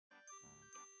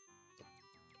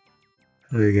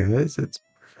Hey guys, it's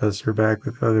Professor back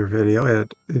with another video,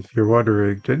 and if you're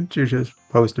wondering, didn't you just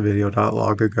post a video not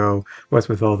long ago? What's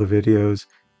with all the videos?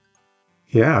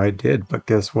 Yeah, I did, but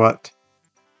guess what?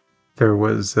 There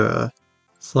was a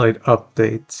slight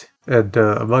update, and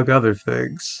among other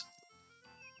things,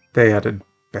 they added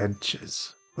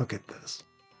benches. Look at this.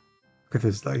 Look at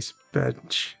this nice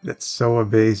bench. It's so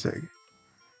amazing.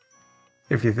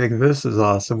 If you think this is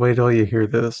awesome, wait till you hear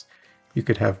this. You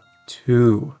could have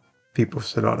two people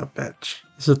sit on a bench.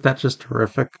 Isn't that just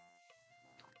terrific?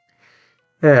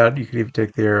 And you can even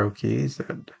take the arrow keys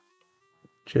and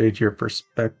change your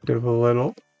perspective a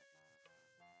little.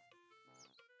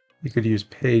 You could use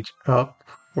page up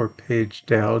or page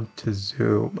down to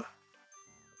zoom.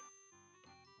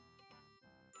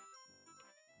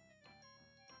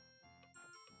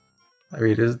 I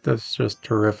mean, isn't this just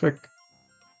terrific?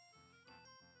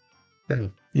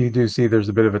 And you do see there's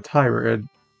a bit of a timer, and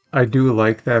I do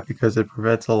like that because it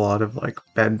prevents a lot of like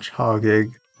bench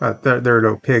hogging. There are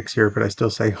no pigs here, but I still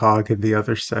say hog in the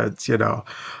other sense, you know.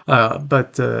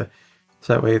 But so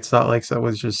that way it's not like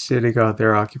someone's just sitting on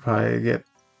there occupying it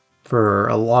for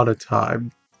a lot of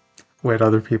time when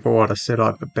other people want to sit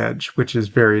on the bench, which is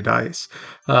very nice.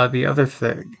 The other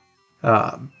thing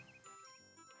um,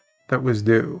 that was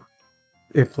new,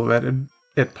 implemented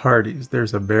at parties,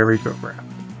 there's a merry-go-round.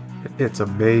 It's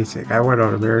amazing. I went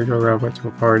on a merry-go-round, went to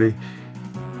a party.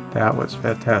 That was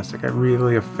fantastic. I'm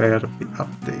really a fan of the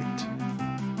update.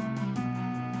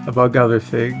 Among other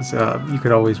things, you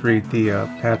can always read the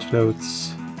patch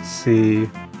notes, see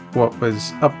what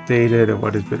was updated and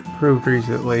what has been improved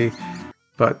recently.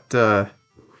 But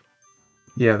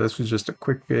yeah, this was just a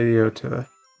quick video to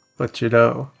let you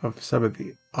know of some of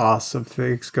the awesome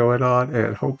things going on,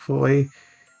 and hopefully,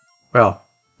 well,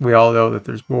 we all know that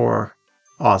there's more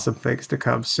awesome things to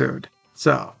come soon.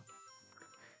 So,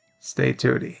 stay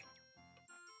tuned.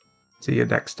 See you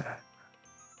next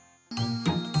time.